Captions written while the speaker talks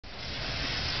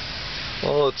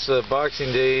Well, it's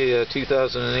Boxing Day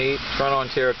 2008, Toronto,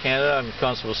 Ontario, Canada. I'm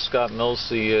Constable Scott Mills,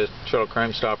 the Toronto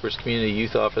Crime Stoppers Community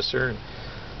Youth Officer and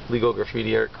Legal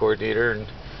Graffiti Art Coordinator. And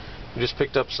we just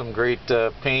picked up some great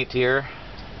paint here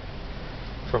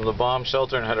from the bomb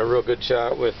shelter and had a real good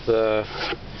chat with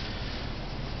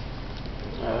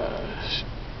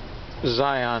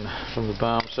Zion from the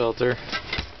bomb shelter.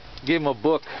 Gave him a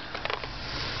book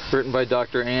written by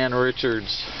Dr. Ann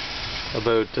Richards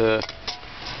about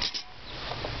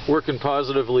working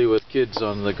positively with kids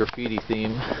on the graffiti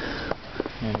theme,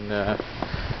 and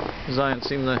Zion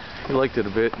seemed that he liked it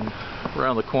a bit. And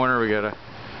around the corner we got a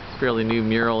fairly new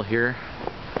mural here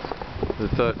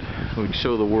that I thought we'd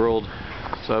show the world.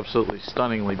 It's absolutely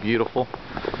stunningly beautiful.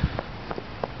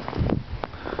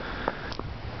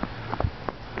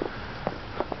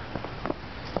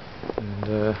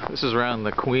 And this is around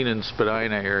the Queen and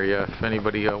Spadina area. If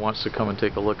anybody wants to come and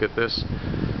take a look at this,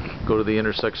 go to the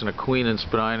intersection of Queen and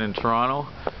Spadina in Toronto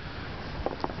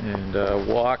and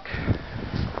walk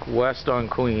west on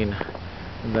Queen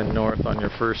and then north on your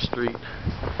first street,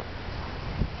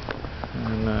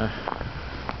 and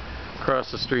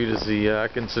across the street is the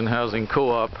Atkinson Housing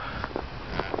Co-Op.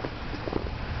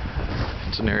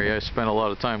 It's an area I spent a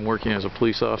lot of time working as a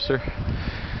police officer,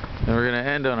 and we're going to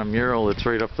end on a mural that's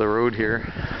right up the road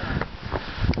here.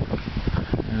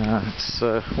 It's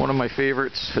one of my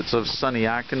favorites. It's of Sonny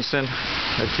Atksinson,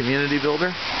 a community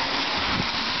builder.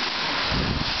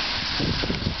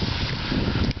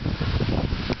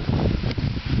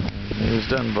 And it was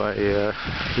done by the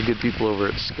good people over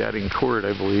at Scadding Court,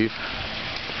 I believe.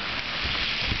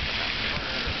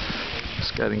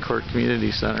 Scadding Court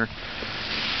Community Centre.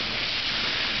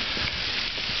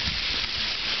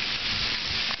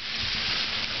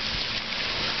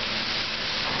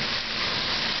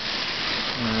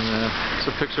 It's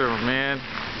a picture of a man,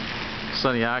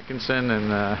 Sonny Atksinson,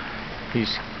 and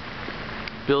he's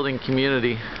building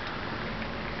community,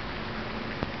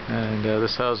 and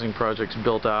this housing project's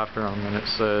built after him, and it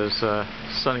says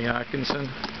Sonny Atksinson.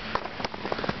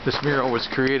 This mural was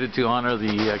created to honor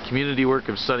the community work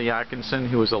of Sonny Atksinson,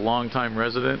 who was a longtime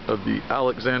resident of the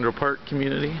Alexandra Park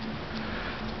community.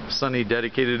 Sonny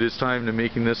dedicated his time to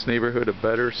making this neighborhood a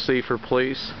better, safer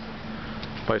place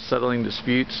by settling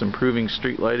disputes, improving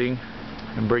street lighting,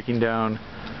 and breaking down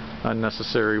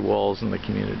unnecessary walls in the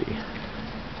community.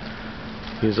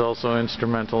 He is also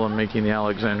instrumental in making the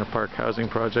Alexandra Park housing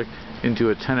project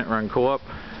into a tenant-run co-op.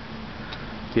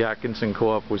 The Atkinson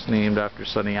Co-op was named after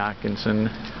Sonny Atksinson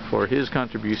for his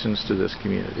contributions to this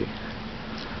community.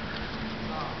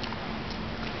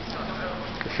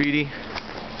 Graffiti,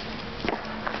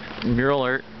 mural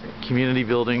art, community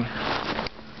building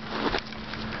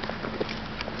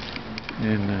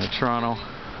in Toronto,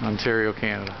 Ontario,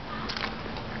 Canada.